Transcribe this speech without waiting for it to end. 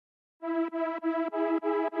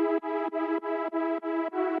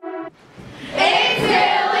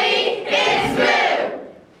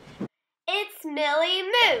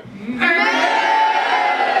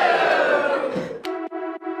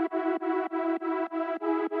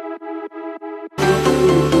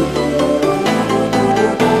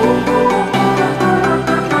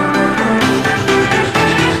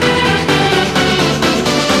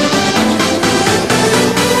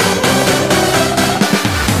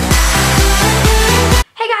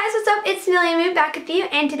Matthew,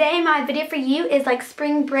 and today my video for you is like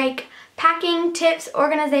spring break packing tips,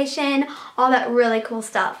 organization, all that really cool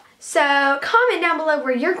stuff. So comment down below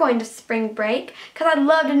where you're going to spring break, because I'd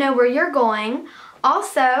love to know where you're going.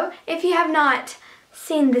 Also, if you have not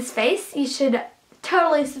seen this face, you should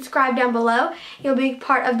totally subscribe down below. You'll be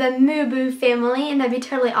part of the Mubu family, and that'd be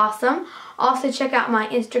totally awesome. Also check out my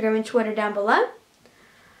Instagram and Twitter down below.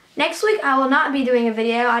 Next week I will not be doing a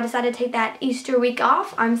video. I decided to take that Easter week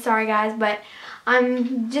off. I'm sorry guys, but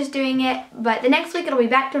I'm just doing it. But the next week it'll be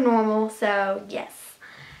back to normal, so yes.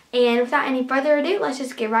 And without any further ado, let's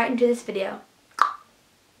just get right into this video.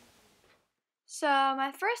 So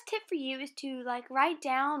my first tip for you is to write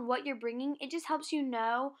down what you're bringing. It just helps you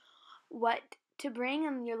know what to bring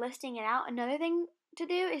and you're listing it out. Another thing to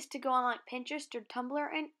do is to go on Pinterest or Tumblr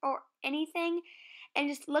or anything and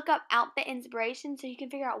just look up outfit inspiration so you can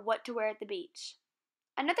figure out what to wear at the beach.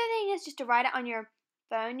 Another thing is just to write it on your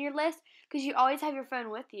phone, your list, because you always have your phone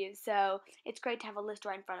with you, so it's great to have a list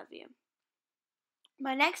right in front of you.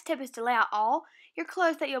 My next tip is to lay out all your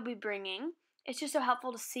clothes that you'll be bringing. It's just so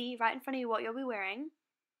helpful to see right in front of you what you'll be wearing.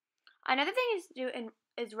 Another thing is to do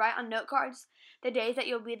is write on note cards the days that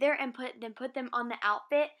you'll be there and put them on the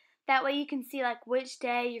outfit. That way you can see which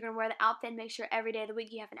day you're going to wear the outfit and make sure every day of the week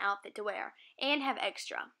you have an outfit to wear and have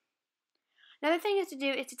extra. Another thing is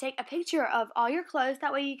to take a picture of all your clothes.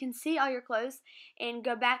 That way you can see all your clothes and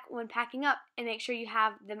go back when packing up and make sure you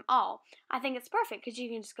have them all. I think it's perfect because you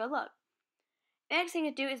can just go look. The next thing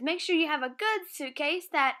to do is make sure you have a good suitcase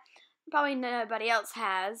that probably nobody else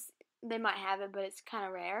has. They might have it, but it's kind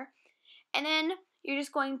of rare. And then you're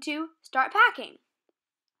just going to start packing.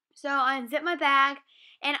 So I unzip my bag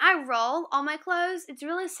and I roll all my clothes. It's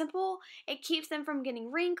really simple. It keeps them from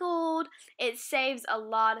getting wrinkled. It saves a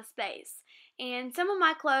lot of space. And some of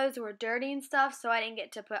my clothes were dirty and stuff, so I didn't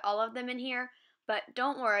get to put all of them in here. But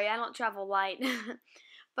don't worry, I don't travel light.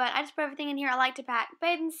 But I just put everything in here. I like to pack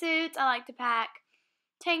bathing suits. I like to pack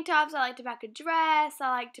tank tops. I like to pack a dress. I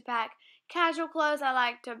like to pack casual clothes. I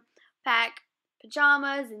like to pack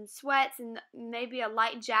pajamas and sweats and maybe a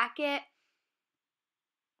light jacket.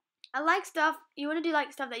 I like stuff, you want to do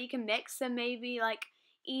stuff that you can mix, so maybe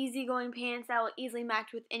easygoing pants that will easily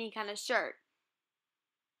match with any kind of shirt.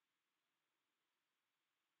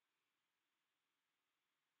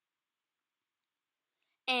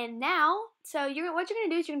 And now, what you're going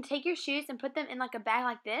to do is you're going to take your shoes and put them in a bag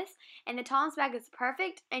like this, and the Tom's bag is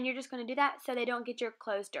perfect, and you're just going to do that so they don't get your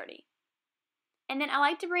clothes dirty. And then I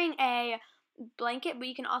like to bring a blanket, but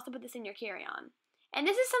you can also put this in your carry-on. And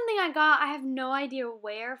this is something I got, I have no idea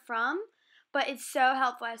where from, but it's so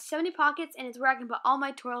helpful. It has so many pockets, and it's where I can put all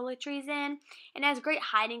my toiletries in, and it has great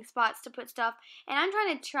hiding spots to put stuff. And I'm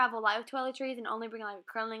trying to travel light with toiletries and only bring a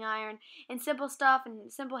curling iron and simple stuff and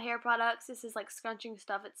simple hair products. This is scrunching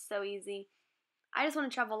stuff, it's so easy. I just want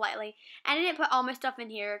to travel lightly. And I didn't put all my stuff in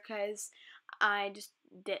here because I just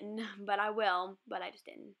didn't, but I will, but I just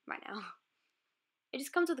didn't right now. It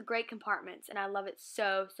just comes with great compartments, and I love it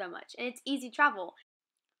so, so much. And it's easy travel.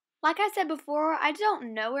 Like I said before, I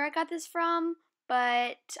don't know where I got this from,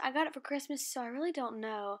 but I got it for Christmas, so I really don't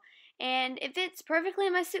know. And it fits perfectly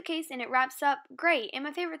in my suitcase, and it wraps up great. And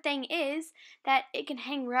my favorite thing is that it can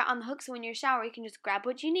hang right on the hook, so when you're in the shower, you can just grab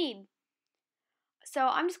what you need. So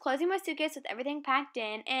I'm just closing my suitcase with everything packed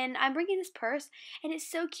in, and I'm bringing this purse, and it's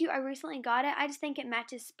so cute. I recently got it. I just think it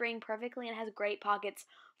matches spring perfectly and has great pockets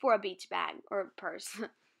for a beach bag or purse.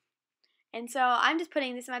 And so I'm just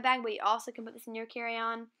putting this in my bag, but you also can put this in your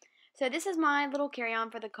carry-on. So this is my little carry-on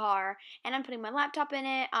for the car, and I'm putting my laptop in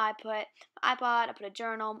it. I put my iPod, I put a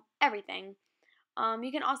journal, everything.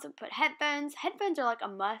 You can also put headphones. Headphones are a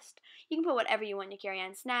must. You can put whatever you want in your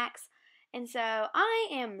carry-on, snacks. And so I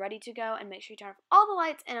am ready to go, and make sure you turn off all the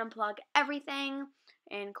lights and unplug everything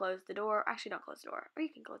and close the door. Actually, don't close the door, or you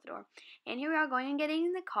can close the door. And here we are going and getting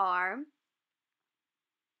in the car.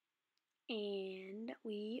 And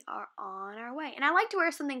we are on our way. And I like to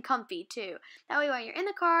wear something comfy too. That way while you're in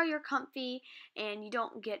the car, you're comfy and you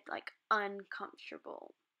don't get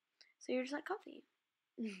uncomfortable. So you're just comfy.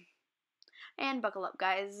 And buckle up,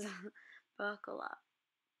 guys. Buckle up.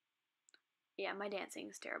 Yeah, my dancing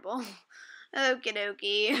is terrible. Okie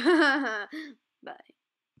dokie. Bye.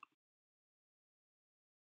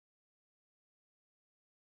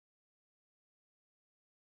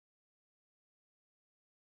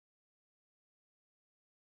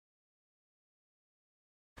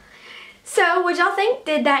 So, what y'all think?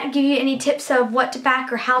 Did that give you any tips of what to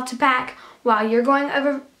pack or how to pack while you're going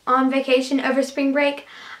over on vacation over spring break?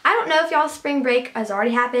 I don't know if y'all's spring break has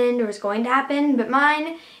already happened or is going to happen, but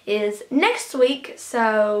mine is next week,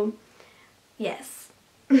 so yes.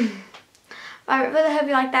 I really hope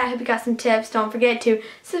you like that. I hope you got some tips. Don't forget to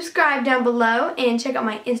subscribe down below and check out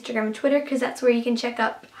my Instagram and Twitter because that's where you can check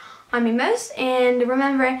up on me most. And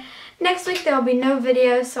remember, next week there will be no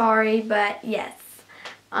video. Sorry, but yes.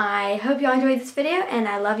 I hope y'all enjoyed this video and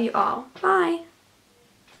I love you all. Bye.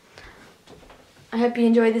 I hope you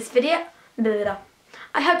enjoyed this video.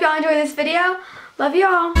 I hope y'all enjoyed this video. Love you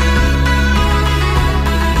all.